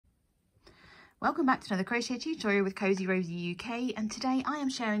Welcome back to another crochet tutorial with Cosy Rosie UK, and today I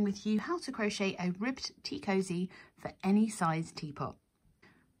am sharing with you how to crochet a ribbed tea cosy for any size teapot.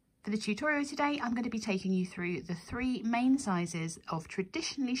 For the tutorial today, I'm going to be taking you through the three main sizes of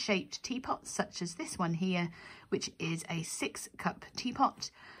traditionally shaped teapots, such as this one here, which is a 6-cup teapot.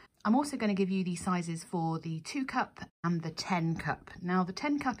 I'm also going to give you the sizes for the 2-cup and the 10-cup. Now the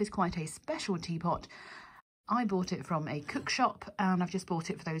 10-cup is quite a special teapot. I bought it from a cook shop and I've just bought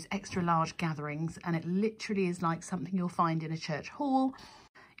it for those extra large gatherings, and it literally is like something you'll find in a church hall.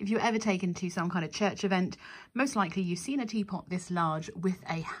 If you're ever taken to some kind of church event, most likely you've seen a teapot this large with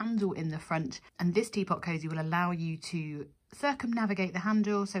a handle in the front, and this teapot cozy will allow you to circumnavigate the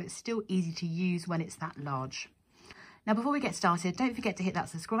handle so it's still easy to use when it's that large. Now before we get started, don't forget to hit that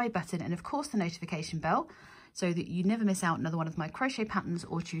subscribe button and of course the notification bell so that you never miss out another one of my crochet patterns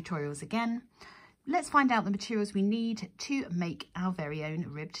or tutorials again. Let's find out the materials we need to make our very own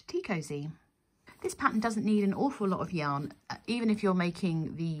ribbed tea cosy. This pattern doesn't need an awful lot of yarn. Even if you're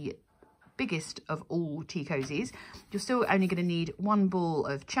making the biggest of all tea cozies, you're still only going to need one ball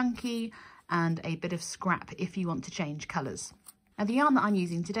of chunky and a bit of scrap if you want to change colours. Now the yarn that I'm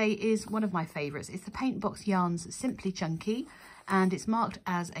using today is one of my favourites. It's the PaintBox Yarns Simply Chunky, and it's marked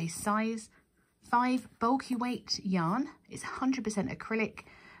as a size 5 bulky weight yarn. It's 100% acrylic.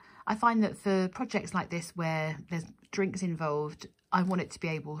 I find that for projects like this where there's drinks involved, I want it to be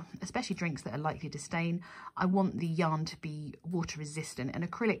able, especially drinks that are likely to stain, I want the yarn to be water resistant, and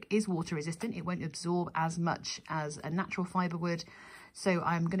acrylic is water resistant. It won't absorb as much as a natural fibre would, so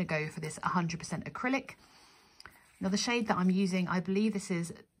I'm going to go for this 100% acrylic. Now the shade that I'm using, I believe this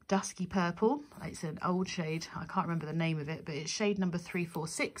is Dusky Purple. It's an old shade, I can't remember the name of it, but it's shade number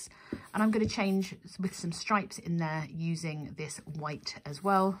 346, and I'm going to change with some stripes in there using this white as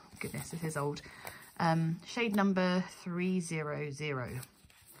well. Goodness, this is old. Shade number 300.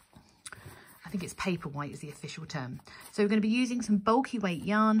 I think it's paper white is the official term. So we're going to be using some bulky weight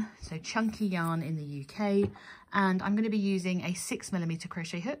yarn, so chunky yarn in the UK, and I'm going to be using a 6mm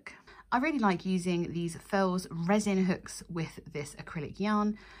crochet hook. I really like using these Furls resin hooks with this acrylic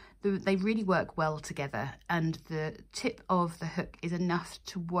yarn. They really work well together, and the tip of the hook is enough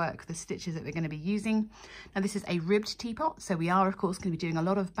to work the stitches that we're going to be using. Now this is a ribbed teapot, so we are of course going to be doing a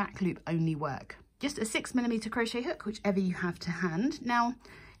lot of back loop only work. Just a 6mm crochet hook, whichever you have to hand. Now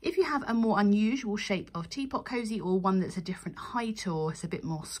if you have a more unusual shape of teapot cozy, or one that's a different height or it's a bit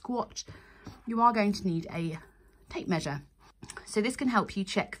more squat, you are going to need a tape measure. So this can help you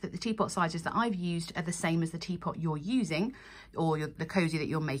check that the teapot sizes that I've used are the same as the teapot you're using, or the cozy that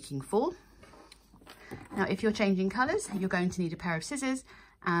you're making for. Now if you're changing colours, you're going to need a pair of scissors,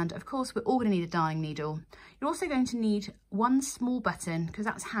 and of course we're all going to need a dyeing needle. You're also going to need one small button, because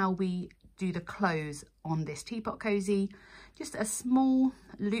that's how we do the close on this teapot cozy. Just a small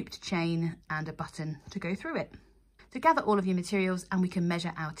looped chain and a button to go through it. So gather all of your materials and we can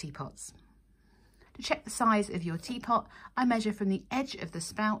measure our teapots. To check the size of your teapot, I measure from the edge of the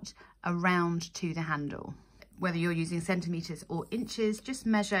spout around to the handle. Whether you're using centimetres or inches, just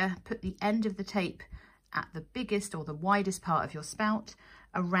measure, put the end of the tape at the biggest or the widest part of your spout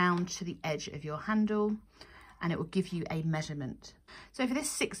around to the edge of your handle, and it will give you a measurement. So for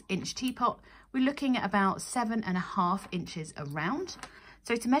this 6-inch teapot, we're looking at about 7.5 inches around.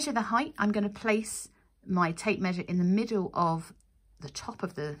 So to measure the height, I'm going to place my tape measure in the middle of the top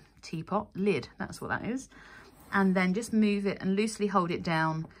of the teapot lid, that's what that is, and then just move it and loosely hold it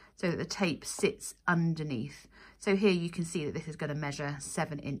down so that the tape sits underneath. So here you can see that this is going to measure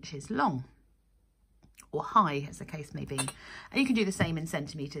 7 inches long, or high as the case may be, and you can do the same in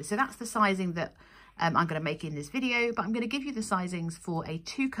centimetres. So that's the sizing that I'm going to make in this video, but I'm going to give you the sizings for a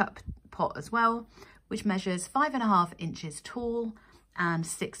 2-cup pot as well, which measures 5.5 inches tall and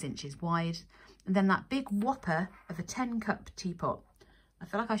 6 inches wide, and then that big whopper of a 10-cup teapot. I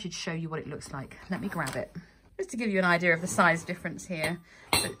feel like I should show you what it looks like. Let me grab it. Just to give you an idea of the size difference here.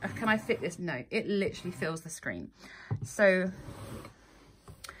 But can I fit this? No, it literally fills the screen. So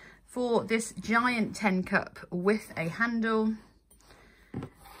for this giant 10-cup with a handle,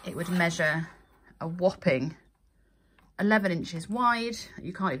 it would measure a whopping 11 inches wide.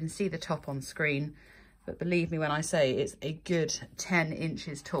 You can't even see the top on screen, but believe me when I say it's a good 10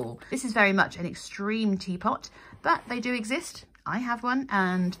 inches tall. This is very much an extreme teapot, but they do exist. I have one,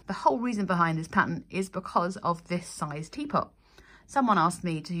 and the whole reason behind this pattern is because of this size teapot. Someone asked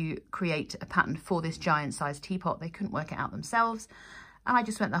me to create a pattern for this giant size teapot. They couldn't work it out themselves, and I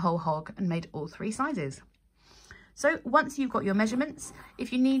just went the whole hog and made all 3 sizes. So once you've got your measurements,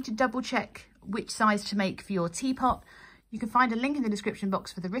 if you need to double check which size to make for your teapot, you can find a link in the description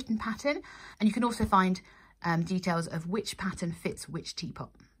box for the written pattern, and you can also find details of which pattern fits which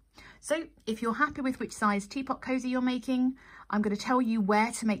teapot. So if you're happy with which size teapot cozy you're making, I'm going to tell you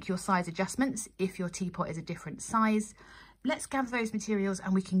where to make your size adjustments if your teapot is a different size. Let's gather those materials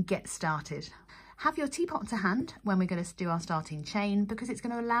and we can get started. Have your teapot to hand when we're going to do our starting chain, because it's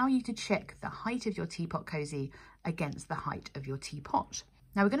going to allow you to check the height of your teapot cozy against the height of your teapot.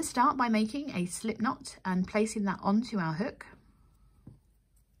 Now we're going to start by making a slip knot and placing that onto our hook.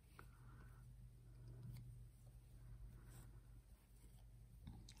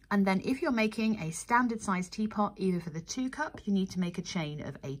 And then if you're making a standard size teapot, either for the 2 cup, you need to make a chain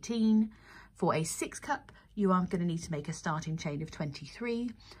of 18. For a 6 cup, you are going to need to make a starting chain of 23.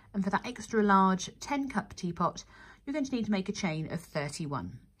 And for that extra large 10 cup teapot, you're going to need to make a chain of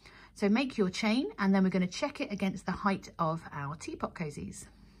 31. So make your chain and then we're going to check it against the height of our teapot cozies. So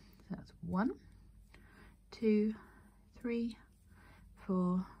that's 1, 2, 3,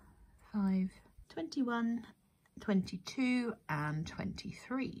 4, 5, 21, 22 and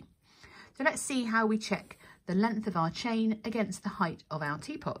 23. So let's see how we check the length of our chain against the height of our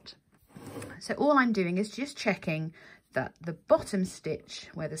teapot. So all I'm doing is just checking that the bottom stitch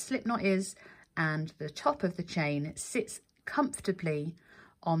where the slip knot is and the top of the chain sits comfortably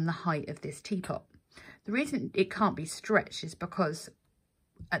on the height of this teapot. The reason it can't be stretched is because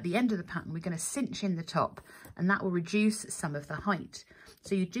at the end of the pattern we're going to cinch in the top and that will reduce some of the height.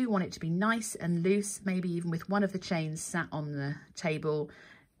 So you do want it to be nice and loose, maybe even with one of the chains sat on the table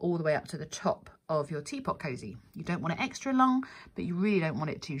all the way up to the top of your teapot cozy. You don't want it extra long, but you really don't want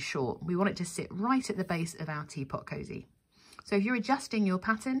it too short. We want it to sit right at the base of our teapot cozy. So if you're adjusting your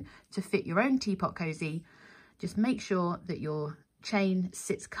pattern to fit your own teapot cozy, just make sure that your chain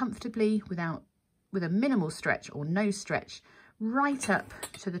sits comfortably with a minimal stretch or no stretch right up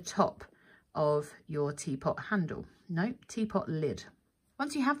to the top of your teapot handle. No, teapot lid.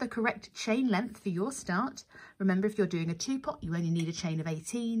 Once you have the correct chain length for your start, remember if you're doing a 2-pot, you only need a chain of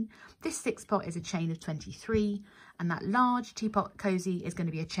 18. This 6-pot is a chain of 23, and that large teapot cozy is going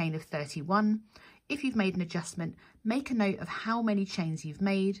to be a chain of 31. If you've made an adjustment, make a note of how many chains you've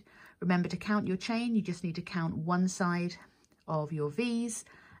made. Remember to count your chain, you just need to count one side of your V's,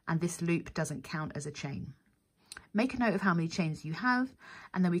 and this loop doesn't count as a chain. Make a note of how many chains you have,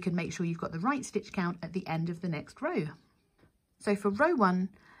 and then we can make sure you've got the right stitch count at the end of the next row. So for row 1,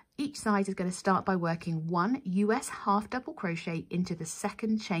 each side is going to start by working 1 US half double crochet into the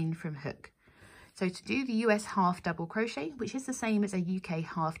second chain from hook. So to do the US half double crochet, which is the same as a UK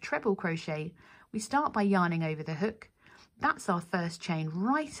half treble crochet, we start by yarning over the hook. That's our first chain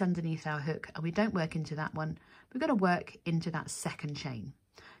right underneath our hook, and we don't work into that one. We're going to work into that second chain.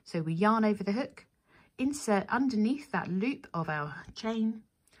 So we yarn over the hook, insert underneath that loop of our chain,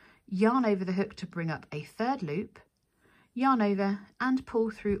 yarn over the hook to bring up a third loop, yarn over and pull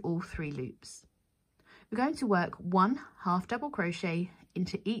through all 3 loops. We're going to work 1 half double crochet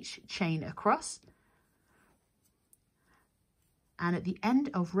into each chain across, and at the end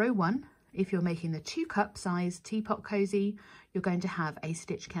of row 1, if you're making the 2-cup size teapot cozy, you're going to have a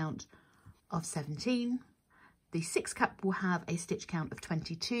stitch count of 17. The 6-cup will have a stitch count of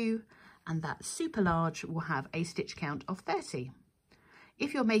 22, and that super large will have a stitch count of 30.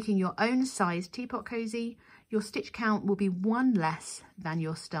 If you're making your own size teapot cozy, your stitch count will be 1 less than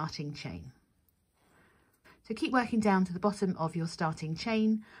your starting chain. So keep working down to the bottom of your starting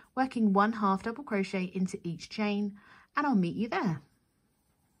chain, working 1 half double crochet into each chain, and I'll meet you there.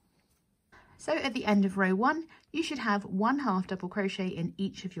 So at the end of row 1, you should have 1 half double crochet in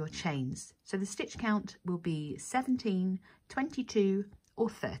each of your chains. So the stitch count will be 17, 22 or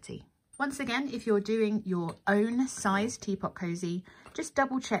 30. Once again, if you're doing your own size teapot cozy, just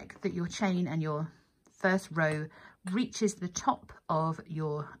double check that your chain and your first row reaches the top of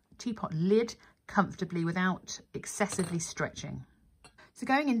your teapot lid comfortably without excessively stretching. So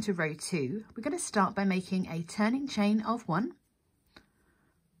going into row 2, we're going to start by making a turning chain of 1.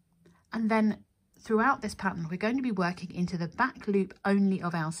 And then throughout this pattern, we're going to be working into the back loop only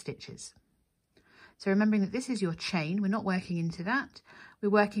of our stitches. So remembering that this is your chain, we're not working into that, we're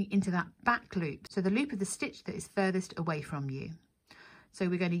working into that back loop. So the loop of the stitch that is furthest away from you. So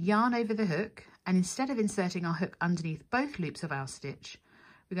we're going to yarn over the hook, and instead of inserting our hook underneath both loops of our stitch,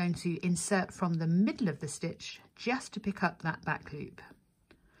 we're going to insert from the middle of the stitch just to pick up that back loop.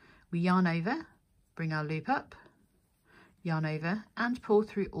 We yarn over, bring our loop up, yarn over and pull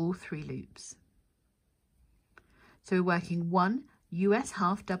through all 3 loops. So we're working 1 US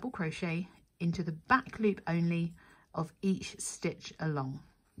half double crochet into the back loop only of each stitch along.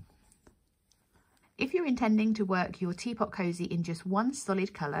 If you're intending to work your teapot cozy in just one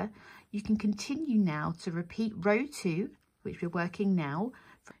solid colour, you can continue now to repeat row 2, which we're working now.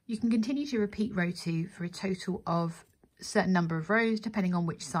 You can continue to repeat row 2 for a total of certain number of rows depending on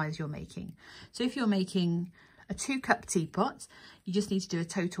which size you're making. So if you're making a 2-cup teapot, you just need to do a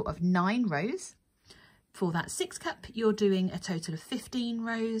total of 9 rows. For that 6-cup, you're doing a total of 15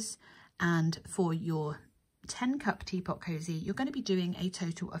 rows. And for your 10-cup Teapot Cozy, you're going to be doing a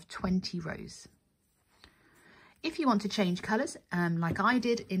total of 20 rows. If you want to change colours, like I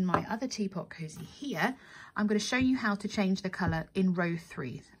did in my other Teapot Cozy here, I'm going to show you how to change the colour in row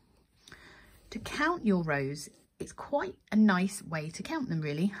 3. To count your rows, it's quite a nice way to count them,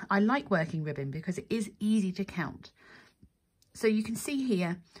 really. I like working ribbon because it is easy to count. So you can see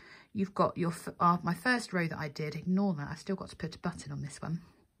here, you've got your my first row that I did. Ignore that, I've still got to put a button on this one.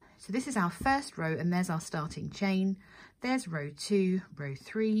 So this is our first row, and there's our starting chain. There's row 2, row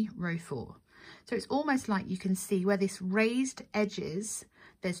 3, row 4. So it's almost like you can see where this raised edge is,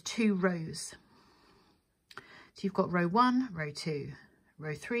 there's 2 rows. So you've got row 1, row 2,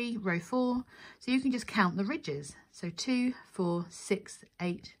 row 3, row 4. So you can just count the ridges. So 2, 4, 6,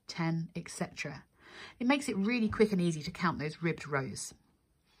 8, 10, etc. It makes it really quick and easy to count those ribbed rows.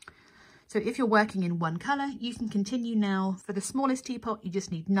 So if you're working in one colour, you can continue now. For the smallest teapot, you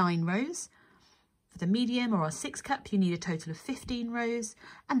just need 9 rows. For the medium or our 6-cup, you need a total of 15 rows.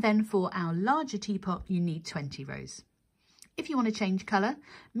 And then for our larger teapot, you need 20 rows. If you want to change colour,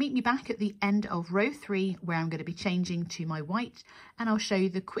 meet me back at the end of row 3, where I'm going to be changing to my white, and I'll show you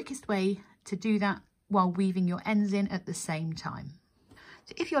the quickest way to do that while weaving your ends in at the same time.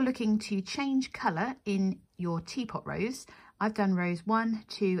 So if you're looking to change colour in your teapot rows, I've done rows 1,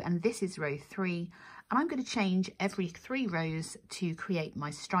 2, and this is row 3, and I'm going to change every 3 rows to create my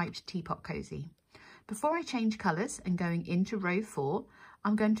striped Teapot Cozy. Before I change colours and going into row 4,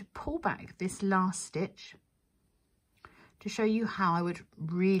 I'm going to pull back this last stitch to show you how I would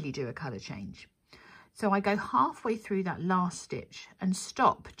really do a colour change. So I go halfway through that last stitch and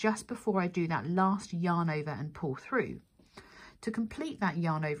stop just before I do that last yarn over and pull through. To complete that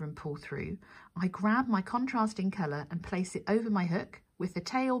yarn over and pull through, I grab my contrasting colour and place it over my hook with the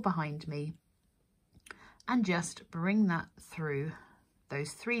tail behind me, and just bring that through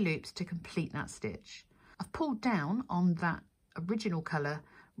those 3 loops to complete that stitch. I've pulled down on that original colour,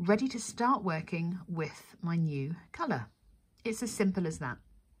 ready to start working with my new colour. It's as simple as that.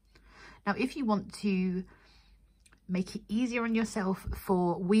 Now, if you want to make it easier on yourself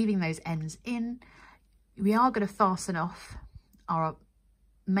for weaving those ends in, we are going to fasten off our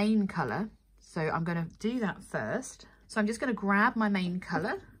main colour. So I'm going to do that first. So I'm just going to grab my main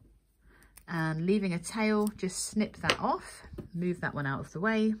colour and, leaving a tail, just snip that off, move that one out of the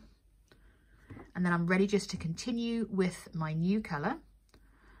way. And then I'm ready just to continue with my new colour. I'm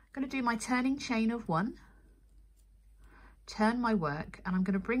going to do my turning chain of 1, turn my work, and I'm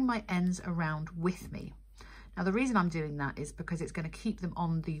going to bring my ends around with me. Now the reason I'm doing that is because it's going to keep them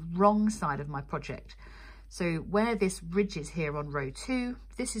on the wrong side of my project. So where this ridge is here on row 2,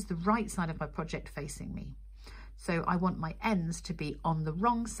 this is the right side of my project facing me. So I want my ends to be on the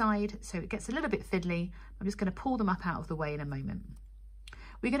wrong side, so it gets a little bit fiddly. I'm just going to pull them up out of the way in a moment.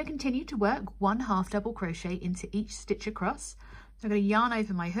 We're going to continue to work 1 half double crochet into each stitch across. So I'm going to yarn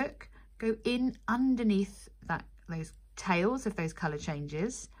over my hook, go in underneath those tails of those colour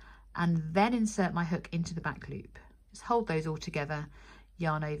changes, and then insert my hook into the back loop. Just hold those all together,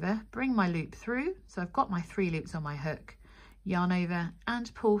 yarn over, bring my loop through. So I've got my 3 loops on my hook, yarn over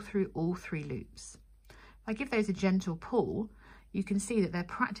and pull through all 3 loops. If I give those a gentle pull, you can see that they're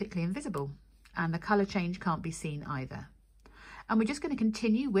practically invisible and the colour change can't be seen either. And we're just going to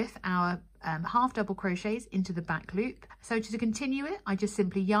continue with our half double crochets into the back loop. So to continue it, I just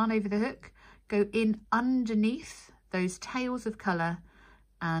simply yarn over the hook, go in underneath those tails of colour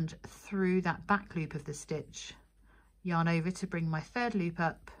and through that back loop of the stitch, yarn over to bring my 3rd loop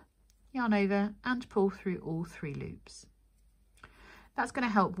up, yarn over and pull through all 3 loops. That's going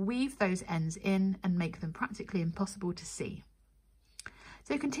to help weave those ends in and make them practically impossible to see.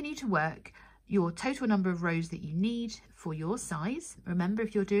 So continue to work your total number of rows that you need for your size. Remember,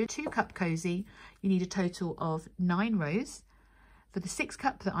 if you're doing a 2-cup cozy, you need a total of 9 rows. For the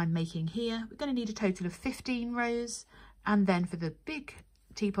 6-cup that I'm making here, we're going to need a total of 15 rows. And then for the big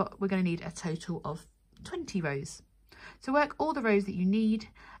teapot, we're going to need a total of 20 rows. So work all the rows that you need,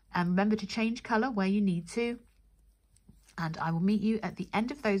 and remember to change colour where you need to. And I will meet you at the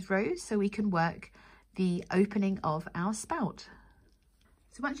end of those rows so we can work the opening of our spout.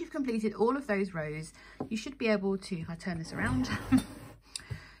 So once you've completed all of those rows, you should be able to, if I turn this around,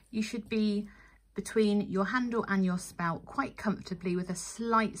 you should be between your handle and your spout quite comfortably with a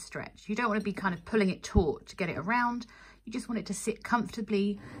slight stretch. You don't want to be kind of pulling it taut to get it around. You just want it to sit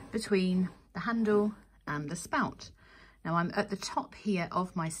comfortably between the handle and the spout. Now I'm at the top here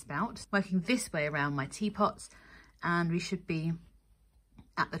of my spout, working this way around my teapots, and we should be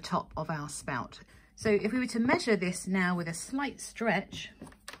at the top of our spout. So if we were to measure this now with a slight stretch,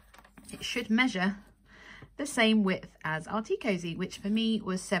 it should measure the same width as our tea cozy, which for me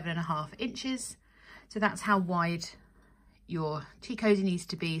was 7.5 inches. So that's how wide your tea cozy needs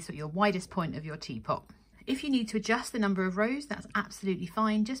to be, so your widest point of your teapot. If you need to adjust the number of rows, that's absolutely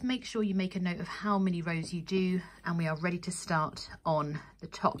fine. Just make sure you make a note of how many rows you do, and we are ready to start on the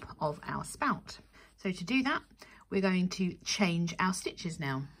top of our spout. So to do that, we're going to change our stitches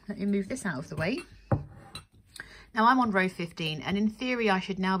now. Let me move this out of the way. Now I'm on row 15, and in theory I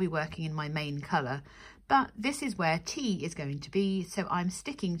should now be working in my main colour, but this is where tea is going to be, so I'm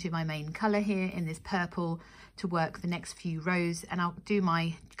sticking to my main colour here in this purple to work the next few rows, and I'll do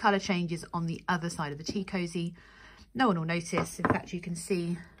my colour changes on the other side of the tea cozy. No one will notice. In fact, you can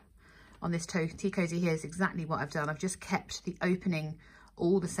see on this tea cozy here is exactly what I've done. I've just kept the opening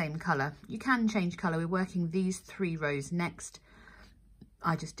all the same colour. You can change colour. We're working these 3 rows next.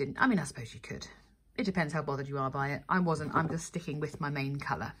 I just didn't. I mean, I suppose you could. It depends how bothered you are by it. I wasn't. I'm just sticking with my main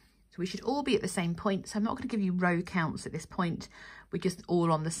colour. So we should all be at the same point. So I'm not going to give you row counts at this point. We're just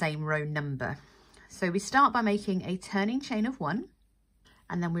all on the same row number. So we start by making a turning chain of 1,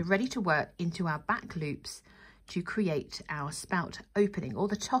 and then we're ready to work into our back loops to create our spout opening, or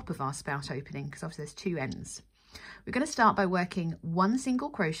the top of our spout opening, because obviously there's 2 ends. We're going to start by working 1 single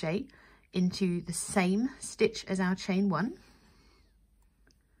crochet into the same stitch as our chain 1.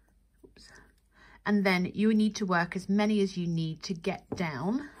 Oops. And then you need to work as many as you need to get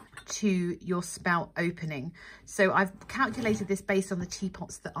down to your spout opening. So I've calculated this based on the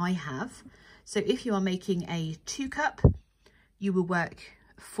teapots that I have. So if you are making a 2 cup, you will work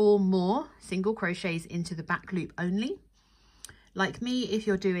 4 more single crochets into the back loop only. Like me, if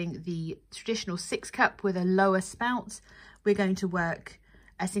you're doing the traditional 6 cup with a lower spout, we're going to work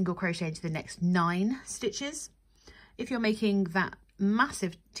a single crochet into the next 9 stitches. If you're making that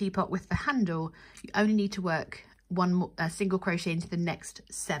massive teapot with the handle, you only need to work a single crochet into the next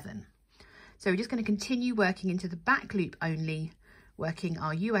 7. So we're just going to continue working into the back loop only, working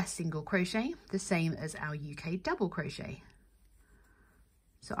our US single crochet, the same as our UK double crochet.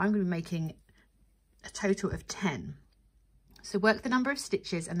 So I'm going to be making a total of 10. So work the number of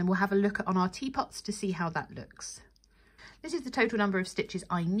stitches, and then we'll have a look on our teapots to see how that looks. This is the total number of stitches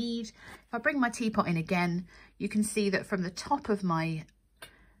I need. If I bring my teapot in again, you can see that from the top of my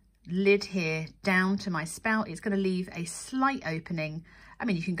lid here down to my spout, it's going to leave a slight opening. I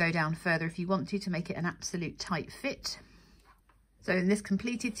mean, you can go down further if you want to make it an absolute tight fit. So in this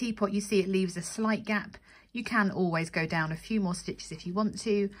completed teapot, you see it leaves a slight gap. You can always go down a few more stitches if you want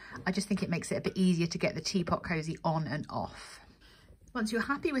to. I just think it makes it a bit easier to get the teapot cozy on and off. Once you're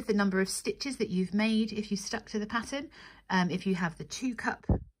happy with the number of stitches that you've made, if you stuck to the pattern, if you have the 2 cup,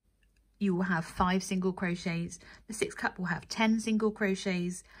 you will have 5 single crochets. The 6 cup will have 10 single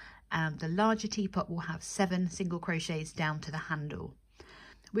crochets, and the larger teapot will have 7 single crochets down to the handle.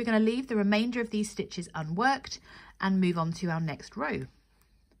 We're going to leave the remainder of these stitches unworked and move on to our next row.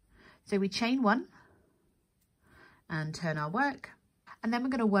 So we chain 1 and turn our work, and then we're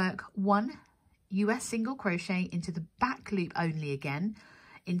going to work 1 US single crochet into the back loop only again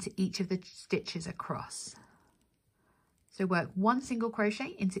into each of the stitches across. So work 1 single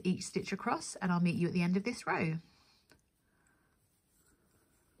crochet into each stitch across, and I'll meet you at the end of this row.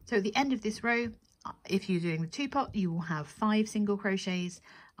 So at the end of this row, if you're doing the teapot, you will have 5 single crochets.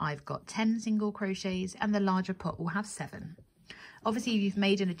 I've got 10 single crochets, and the larger pot will have 7. Obviously, if you've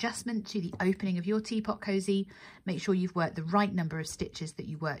made an adjustment to the opening of your teapot cozy, make sure you've worked the right number of stitches that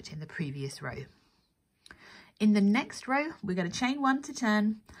you worked in the previous row. In the next row, we're going to chain 1 to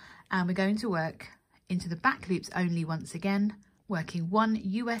turn, and we're going to work into the back loops only once again, working 1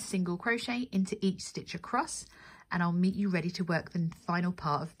 US single crochet into each stitch across, and I'll meet you ready to work the final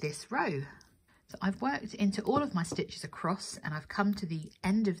part of this row. So I've worked into all of my stitches across, and I've come to the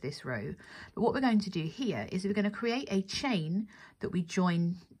end of this row. But what we're going to do here is we're going to create a chain that we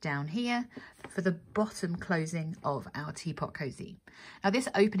join down here for the bottom closing of our teapot cozy. Now this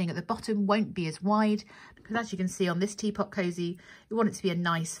opening at the bottom won't be as wide, because as you can see on this teapot cozy, we want it to be a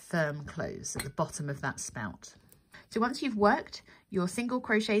nice firm close at the bottom of that spout. So once you've worked your single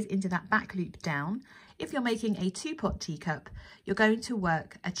crochets into that back loop down, if you're making a 2-pot teacup, you're going to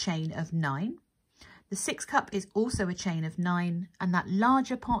work a chain of 9. The 6 cup is also a chain of 9, and that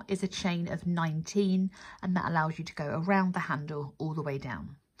larger pot is a chain of 19, and that allows you to go around the handle all the way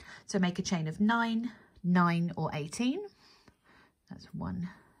down. So make a chain of 9, 9 or 18. That's 1,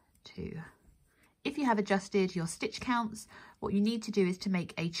 2. If you have adjusted your stitch counts, what you need to do is to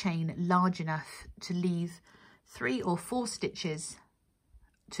make a chain large enough to leave 3 or 4 stitches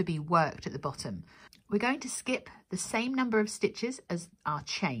to be worked at the bottom. we're going to skip the same number of stitches as our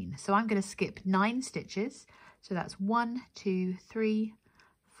chain. So I'm going to skip 9 stitches. So that's 1, 2, 3,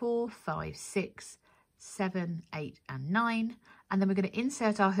 4, 5, 6, 7, 8 and 9. And then we're going to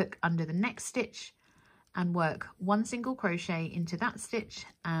insert our hook under the next stitch and work 1 single crochet into that stitch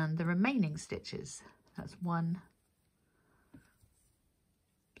and the remaining stitches. That's 1,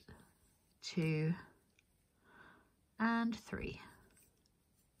 2 and 3.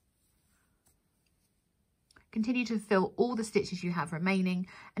 Continue to fill all the stitches you have remaining,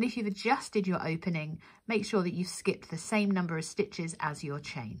 and if you've adjusted your opening, make sure that you've skipped the same number of stitches as your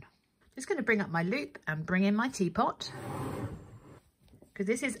chain. Just going to bring up my loop and bring in my teapot, because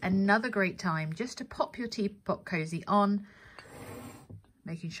this is another great time just to pop your teapot cozy on,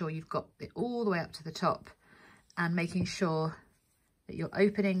 making sure you've got it all the way up to the top and making sure that your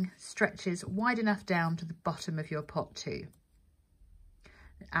opening stretches wide enough down to the bottom of your pot too.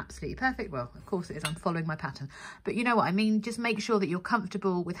 Absolutely perfect. Well, of course it is. I'm following my pattern, but you know what I mean. Just make sure that you're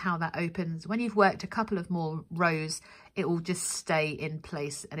comfortable with how that opens. When you've worked a couple of more rows, it will just stay in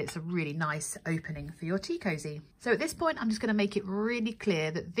place and it's a really nice opening for your tea cozy. So at this point, I'm just going to make it really clear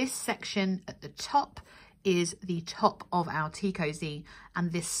that this section at the top is the top of our tea cozy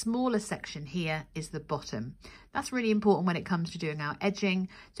and this smaller section here is the bottom. That's really important when it comes to doing our edging.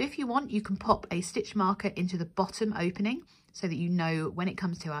 So if you want, you can pop a stitch marker into the bottom opening so that you know when it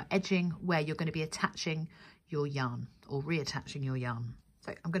comes to our edging where you're going to be attaching your yarn or reattaching your yarn.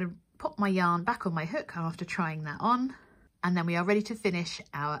 So I'm going to pop my yarn back on my hook after trying that on, and then we are ready to finish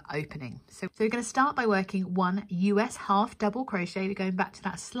our opening. So we're going to start by working 1 US half double crochet. We're going back to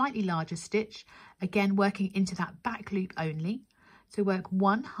that slightly larger stitch, again working into that back loop only. So work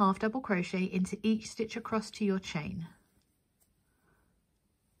 1 half double crochet into each stitch across to your chain.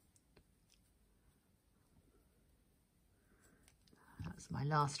 That's my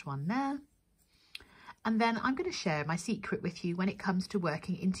last one there. And then I'm going to share my secret with you when it comes to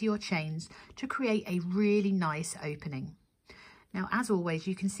working into your chains to create a really nice opening. Now, as always,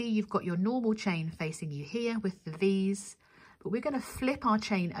 you can see you've got your normal chain facing you here with the V's, but we're going to flip our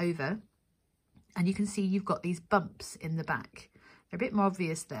chain over and you can see you've got these bumps in the back. They're a bit more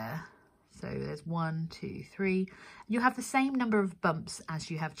obvious there. So there's 1, 2, 3. You'll have the same number of bumps as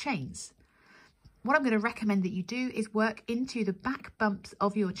you have chains. What I'm going to recommend that you do is work into the back bumps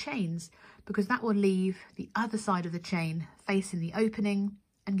of your chains, because that will leave the other side of the chain facing the opening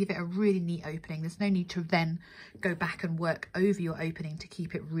and give it a really neat opening. There's no need to then go back and work over your opening to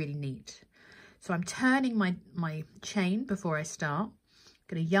keep it really neat. So I'm turning my chain before I start. I'm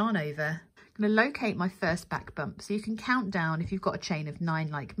going to yarn over. I'm going to locate my first back bump. So you can count down if you've got a chain of 9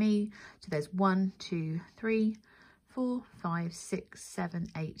 like me. So there's 1, 2, 3, 4, 5, 6, 7,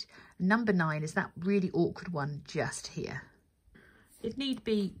 8. Number 9 is that really awkward one just here. If need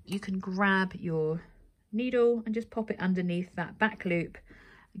be, you can grab your needle and just pop it underneath that back loop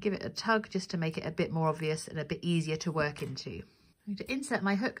and give it a tug just to make it a bit more obvious and a bit easier to work into. I'm going to insert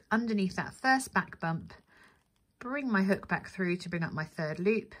my hook underneath that first back bump, bring my hook back through to bring up my third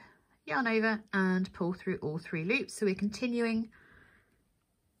loop, yarn over and pull through all 3 loops. So we're continuing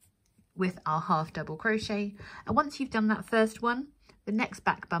with our half double crochet, and once you've done that first one, the next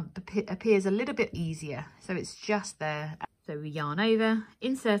back bump appears a little bit easier, so it's just there. So we yarn over,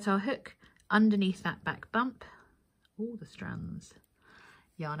 insert our hook underneath that back bump, all the strands,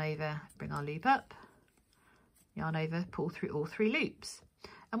 yarn over, bring our loop up, yarn over, pull through all 3 loops.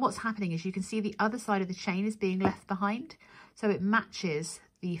 And what's happening is you can see the other side of the chain is being left behind, so it matches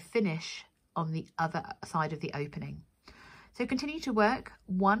the finish on the other side of the opening. So continue to work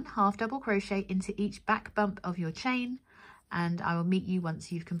 1 half double crochet into each back bump of your chain, and I will meet you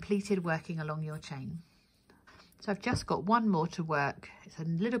once you've completed working along your chain. So I've just got 1 more to work. It's a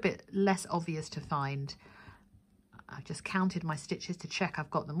little bit less obvious to find. I've just counted my stitches to check I've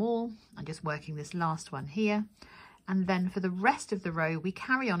got them all. I'm just working this last one here. And then for the rest of the row, we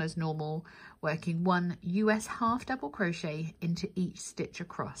carry on as normal, working 1 US half double crochet into each stitch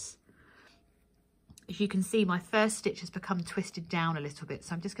across. As you can see, my first stitch has become twisted down a little bit,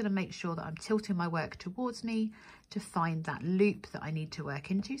 so I'm just going to make sure that I'm tilting my work towards me to find that loop that I need to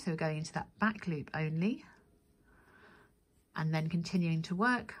work into. So we're going into that back loop only, and then continuing to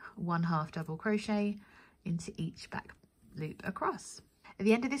work 1 half double crochet into each back loop across. At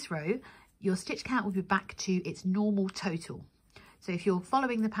the end of this row, your stitch count will be back to its normal total. So if you're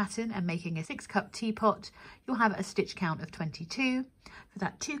following the pattern and making a 6-cup teapot, you'll have a stitch count of 22. For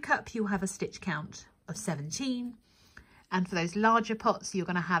that 2-cup, you'll have a stitch count of 17. And for those larger pots, you're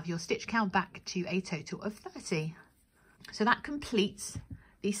going to have your stitch count back to a total of 30. So that completes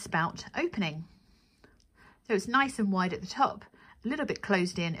the spout opening. So it's nice and wide at the top, a little bit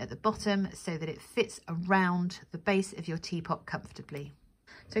closed in at the bottom so that it fits around the base of your teapot comfortably.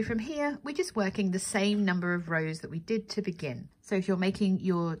 So from here, we're just working the same number of rows that we did to begin. So if you're making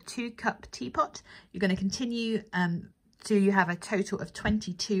your 2-cup teapot, you're going to continue till you have a total of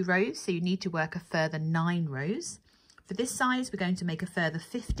 22 rows. So you need to work a further 9 rows. For this size, we're going to make a further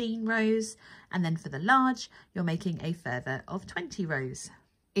 15 rows. And then for the large, you're making a further of 20 rows.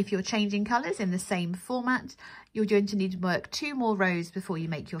 If you're changing colours in the same format, you're going to need to work 2 more rows before you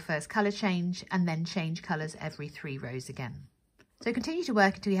make your first colour change, and then change colours every 3 rows again. So continue to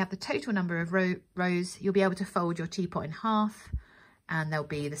work until you have the total number of rows. You'll be able to fold your teapot in half, and there'll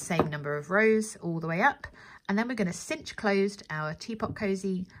be the same number of rows all the way up. And then we're going to cinch closed our Teapot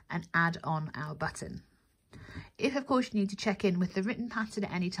Cosy and add on our button. If, of course, you need to check in with the written pattern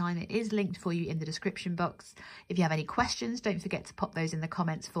at any time, it is linked for you in the description box. If you have any questions, don't forget to pop those in the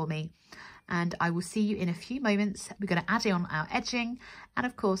comments for me. And I will see you in a few moments. We're going to add on our edging and,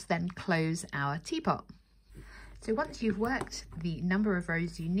 of course, then close our teapot. So once you've worked the number of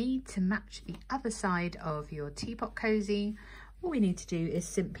rows you need to match the other side of your Teapot Cosy, all we need to do is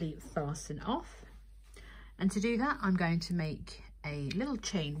simply fasten off. And to do that, I'm going to make a little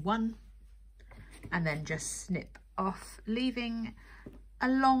chain 1 and then just snip off, leaving a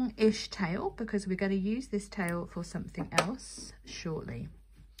long-ish tail because we're going to use this tail for something else shortly.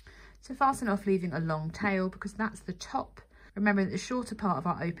 So fasten off, leaving a long tail because that's the top. Remember that the shorter part of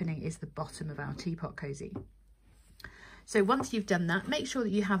our opening is the bottom of our Teapot Cosy. So once you've done that, make sure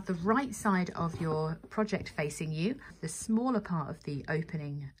that you have the right side of your project facing you, the smaller part of the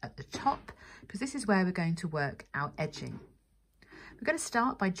opening at the top, because this is where we're going to work our edging. We're going to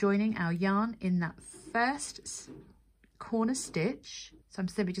start by joining our yarn in that first corner stitch. So I'm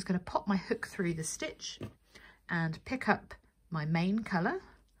simply just going to pop my hook through the stitch and pick up my main colour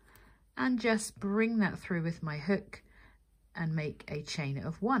and just bring that through with my hook and make a chain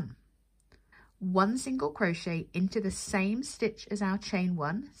of 1. 1 single crochet into the same stitch as our chain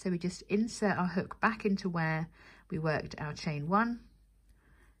 1. So we just insert our hook back into where we worked our chain 1,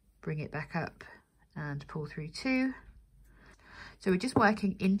 bring it back up and pull through 2. So we're just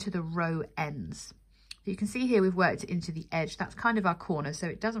working into the row ends. You can see here we've worked it into the edge. That's kind of our corner, so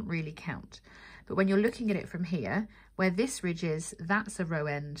it doesn't really count. But when you're looking at it from here, where this ridge is, that's a row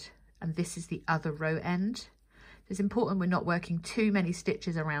end, and this is the other row end. It's important we're not working too many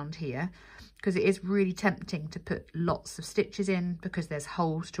stitches around here, because it is really tempting to put lots of stitches in because there's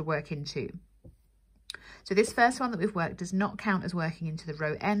holes to work into. So this first one that we've worked does not count as working into the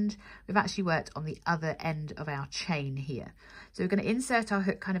row end. We've actually worked on the other end of our chain here. So we're going to insert our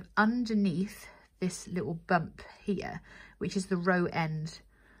hook kind of underneath this little bump here, which is the row end.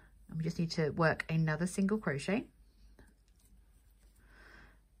 And we just need to work another single crochet.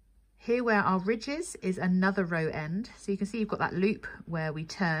 Here where our ridge is another row end. So you can see you've got that loop where we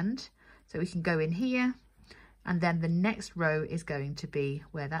turned. So we can go in here, and then the next row is going to be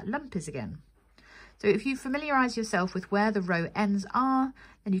where that lump is again. So if you familiarise yourself with where the row ends are,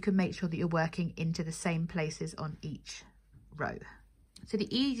 then you can make sure that you're working into the same places on each row. So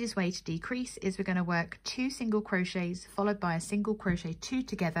the easiest way to decrease is we're going to work 2 single crochets followed by a single crochet 2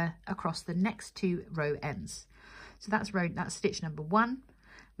 together across the next 2 row ends. So that's stitch number 1.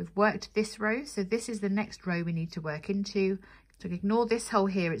 We've worked this row, so this is the next row we need to work into. So ignore this hole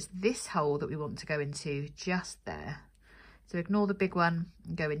here, it's this hole that we want to go into just there. So ignore the big one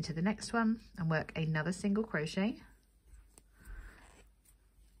and go into the next one and work another single crochet.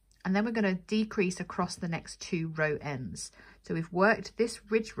 And then we're going to decrease across the next 2 row ends. So we've worked this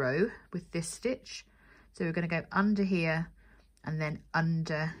ridge row with this stitch. So we're going to go under here and then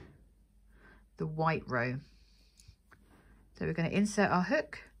under the white row. So we're going to insert our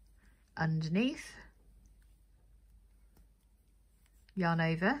hook underneath, yarn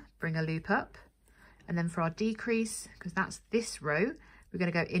over, bring a loop up. And then for our decrease, because that's this row, we're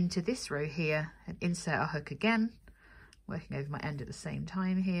going to go into this row here and insert our hook again, working over my end at the same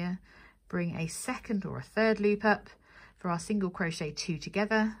time here. Bring a second or a third loop up for our single crochet 2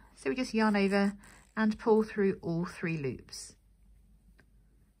 together. So we just yarn over and pull through all 3 loops.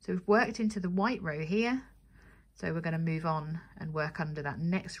 So we've worked into the white row here. So we're going to move on and work under that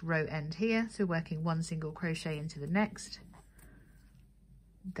next row end here. So working 1 single crochet into the next.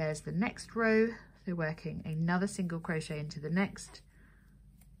 There's the next row. So working another single crochet into the next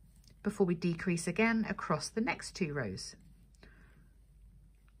before we decrease again across the next 2 rows.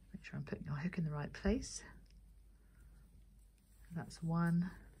 Make sure I'm putting our hook in the right place. That's 1.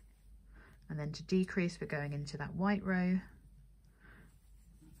 And then to decrease, we're going into that white row.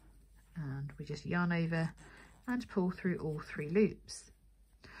 And we just yarn over and pull through all 3 loops.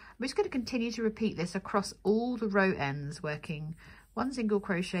 We're just going to continue to repeat this across all the row ends, working 1 single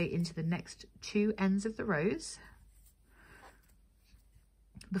crochet into the next 2 ends of the rows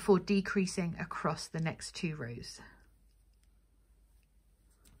before decreasing across the next 2 rows.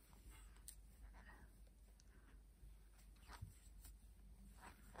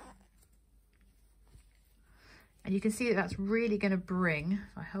 And you can see that that's really going to bring,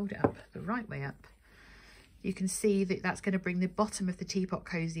 if I hold it up the right way up, you can see that that's going to bring the bottom of the Teapot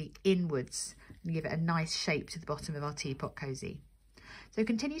Cosy inwards and give it a nice shape to the bottom of our Teapot Cosy. So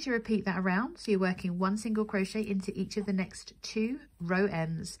continue to repeat that around. So you're working 1 single crochet into each of the next 2 row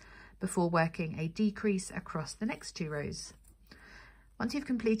ends before working a decrease across the next 2 rows. Once you've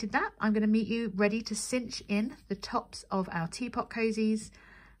completed that, I'm going to meet you ready to cinch in the tops of our Teapot Cosies,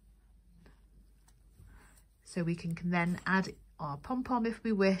 so we can then add our pom-pom if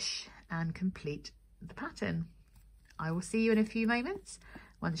we wish and complete the pattern. I will see you in a few moments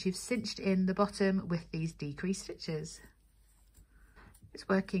once you've cinched in the bottom with these decreased stitches. It's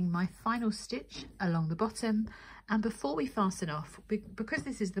working my final stitch along the bottom, and before we fasten off, because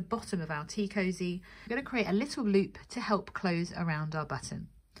this is the bottom of our tea cosy, I'm going to create a little loop to help close around our button.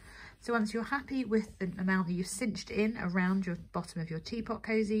 So once you're happy with the amount that you've cinched in around your bottom of your Teapot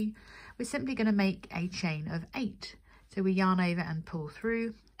Cosy, we're simply going to make a chain of 8. So we yarn over and pull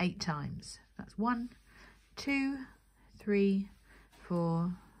through 8 times. That's 1, 2, 3,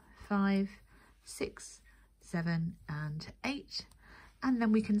 4, 5, 6, 7, and 8. And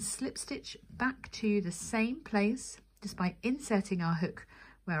then we can slip stitch back to the same place just by inserting our hook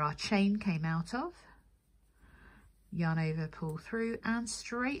where our chain came out of. Yarn over, pull through, and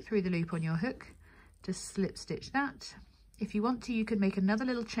straight through the loop on your hook to slip stitch that. If you want to, you can make another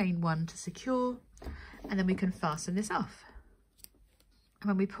little chain 1 to secure, and then we can fasten this off. And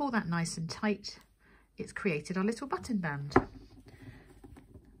when we pull that nice and tight, it's created our little button band.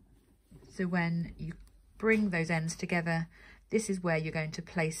 So when you bring those ends together, this is where you're going to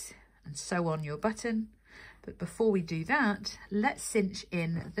place and sew on your button. But before we do that, let's cinch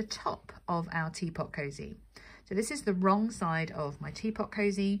in the top of our Teapot Cosy. So this is the wrong side of my Teapot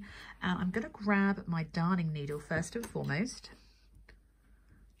Cosy, and I'm going to grab my darning needle first and foremost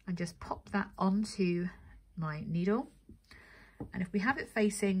and just pop that onto my needle. And if we have it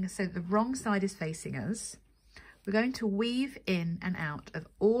facing, so the wrong side is facing us, we're going to weave in and out of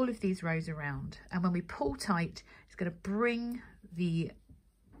all of these rows around, and when we pull tight, it's going to bring the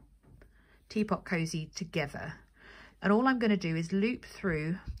Teapot Cosy together. And all I'm going to do is loop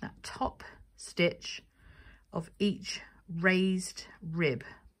through that top stitch of each raised rib.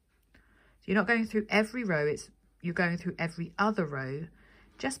 So you're not going through every row, you're going through every other row,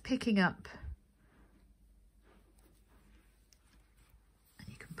 just picking up, and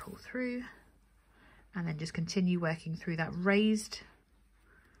you can pull through and then just continue working through that raised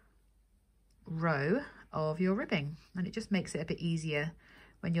row of your ribbing, and it just makes it a bit easier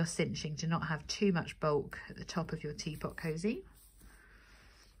when you're cinching to not have too much bulk at the top of your Teapot Cosy.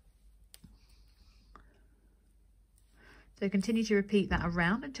 So continue to repeat that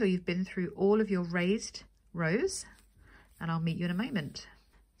around until you've been through all of your raised rows, and I'll meet you in a moment.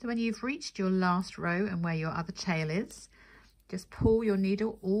 So when you've reached your last row and where your other tail is, just pull your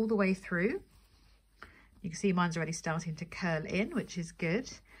needle all the way through. You can see mine's already starting to curl in, which is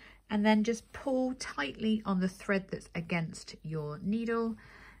good. And then just pull tightly on the thread that's against your needle,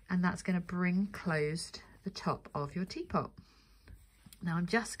 and that's going to bring closed the top of your teapot. Now I'm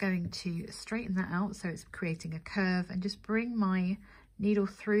just going to straighten that out so it's creating a curve, and just bring my needle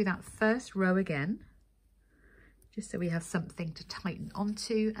through that first row again, just so we have something to tighten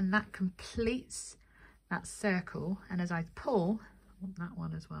onto, and that completes that circle. And as I pull, I want that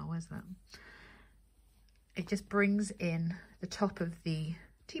one as well, where's that? It just brings in the top of the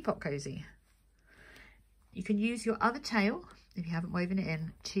Teapot Cosy. You can use your other tail, if you haven't woven it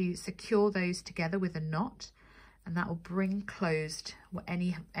in, to secure those together with a knot, and that will bring closed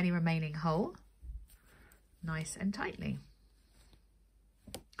any remaining hole nice and tightly.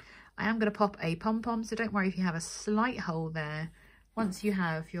 I am going to pop a pom-pom, so don't worry if you have a slight hole there. Once you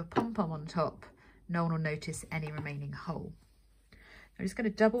have your pom-pom on top, no one will notice any remaining hole. I'm just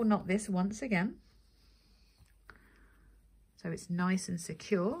going to double knot this once again, so it's nice and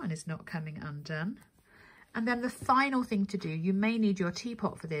secure and it's not coming undone. And then the final thing to do, you may need your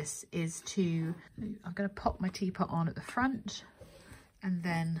teapot for this, is to, I'm going to pop my teapot on at the front and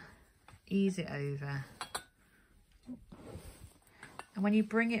then ease it over. And when you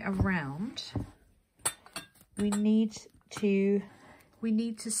bring it around, we need to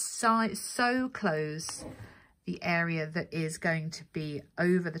sew close the area that is going to be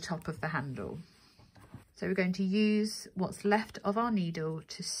over the top of the handle. So we're going to use what's left of our needle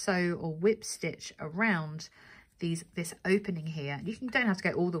to sew or whip stitch around this opening here. You don't have to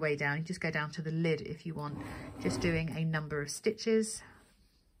go all the way down, you just go down to the lid if you want, just doing a number of stitches.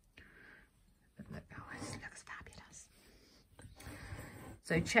 Look, oh, this looks fabulous.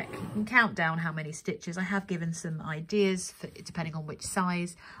 So check, you can count down how many stitches. I have given some ideas for depending on which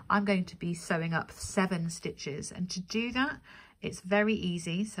size. I'm going to be sewing up 7 stitches, and to do that it's very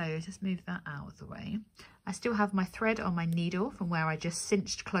easy. So just move that out of the way. I still have my thread on my needle from where I just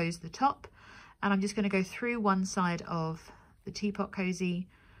cinched closed the top, and I'm just going to go through one side of the Teapot Cosy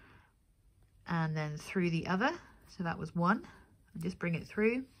and then through the other. So that was one, and just bring it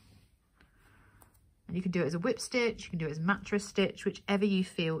through. And you can do it as a whip stitch, you can do it as mattress stitch, whichever you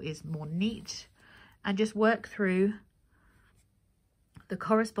feel is more neat, and just work through the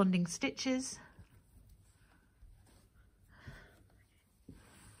corresponding stitches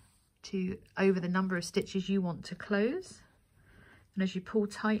to over the number of stitches you want to close. And as you pull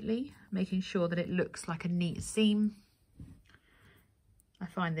tightly, making sure that it looks like a neat seam. I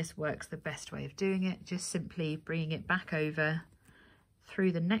find this works the best way of doing it, just simply bringing it back over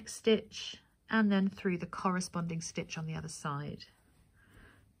through the next stitch and then through the corresponding stitch on the other side.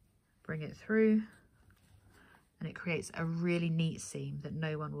 Bring it through, and it creates a really neat seam that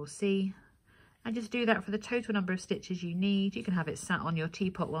no one will see. And just do that for the total number of stitches you need. You can have it sat on your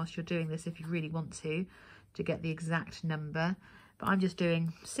teapot whilst you're doing this if you really want to get the exact number. But I'm just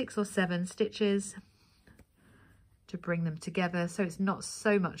doing 6 or 7 stitches to bring them together so it's not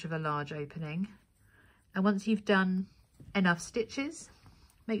so much of a large opening. And once you've done enough stitches,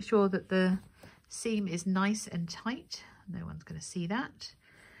 make sure that the seam is nice and tight. No one's going to see that.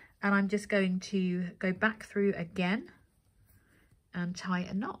 And I'm just going to go back through again and tie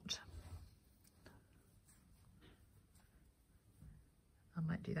a knot. I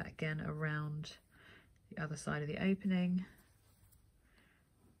might do that again around the other side of the opening.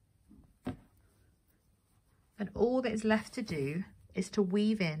 And all that is left to do is to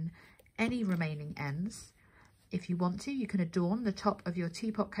weave in any remaining ends. If you want to, you can adorn the top of your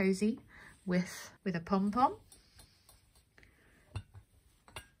Teapot Cosy with a pom-pom.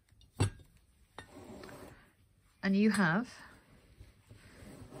 And you have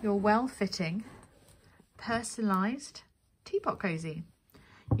your well-fitting, personalised Teapot Cosy.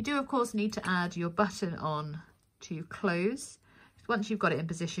 You do, of course, need to add your button on to close. Once you've got it in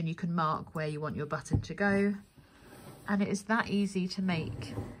position, you can mark where you want your button to go. And it is that easy to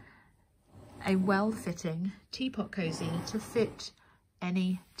make a well-fitting Teapot Cosy to fit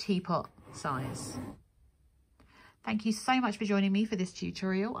any teapot size. Thank you so much for joining me for this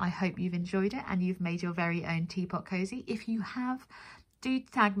tutorial. I hope you've enjoyed it and you've made your very own Teapot Cosy. If you have, do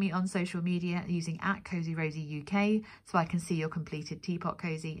tag me on social media using @CozyRosieUK so I can see your completed Teapot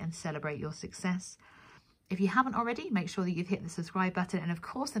Cosy and celebrate your success. If you haven't already, make sure that you've hit the subscribe button and of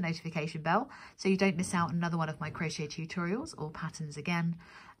course the notification bell so you don't miss out on another one of my crochet tutorials or patterns again.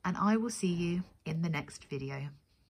 And I will see you in the next video.